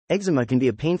Eczema can be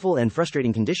a painful and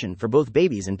frustrating condition for both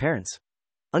babies and parents.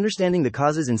 Understanding the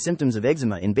causes and symptoms of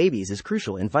eczema in babies is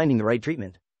crucial in finding the right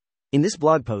treatment. In this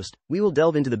blog post, we will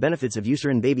delve into the benefits of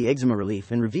Eucerin Baby Eczema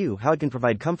Relief and review how it can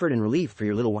provide comfort and relief for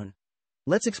your little one.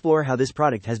 Let's explore how this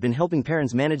product has been helping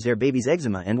parents manage their baby's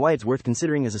eczema and why it's worth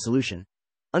considering as a solution.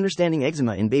 Understanding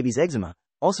eczema in babies. Eczema,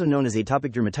 also known as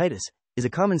atopic dermatitis, is a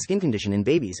common skin condition in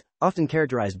babies, often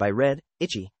characterized by red,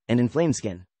 itchy, and inflamed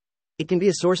skin. It can be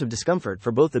a source of discomfort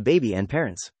for both the baby and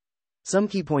parents. Some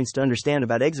key points to understand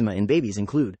about eczema in babies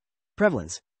include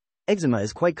prevalence. Eczema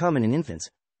is quite common in infants,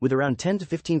 with around 10 to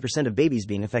 15% of babies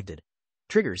being affected.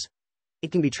 Triggers.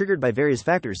 It can be triggered by various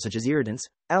factors such as irritants,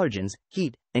 allergens,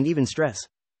 heat, and even stress.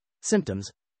 Symptoms.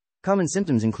 Common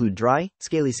symptoms include dry,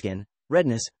 scaly skin,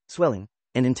 redness, swelling,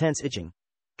 and intense itching.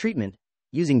 Treatment.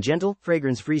 Using gentle,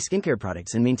 fragrance-free skincare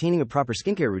products and maintaining a proper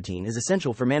skincare routine is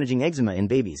essential for managing eczema in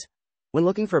babies. When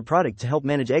looking for a product to help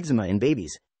manage eczema in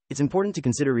babies, it's important to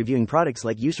consider reviewing products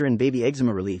like Eucerin Baby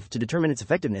Eczema Relief to determine its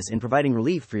effectiveness in providing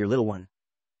relief for your little one.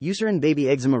 Eucerin Baby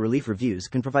Eczema Relief reviews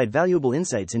can provide valuable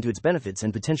insights into its benefits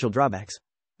and potential drawbacks.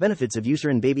 Benefits of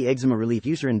Eucerin Baby Eczema Relief.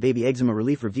 Eucerin Baby Eczema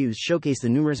Relief reviews showcase the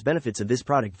numerous benefits of this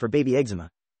product for baby eczema.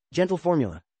 Gentle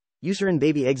formula. Eucerin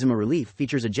Baby Eczema Relief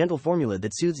features a gentle formula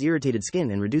that soothes irritated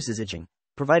skin and reduces itching,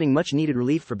 providing much-needed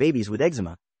relief for babies with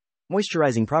eczema.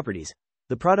 Moisturizing properties.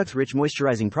 The product's rich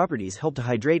moisturizing properties help to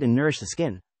hydrate and nourish the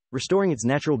skin, restoring its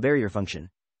natural barrier function.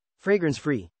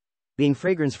 Fragrance-free. Being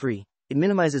fragrance-free, it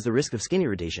minimizes the risk of skin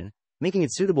irritation, making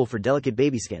it suitable for delicate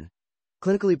baby skin.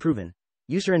 Clinically proven.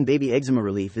 Eucerin Baby Eczema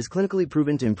Relief is clinically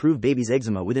proven to improve baby's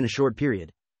eczema within a short period.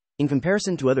 In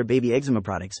comparison to other baby eczema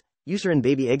products, Eucerin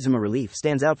Baby Eczema Relief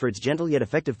stands out for its gentle yet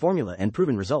effective formula and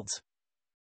proven results.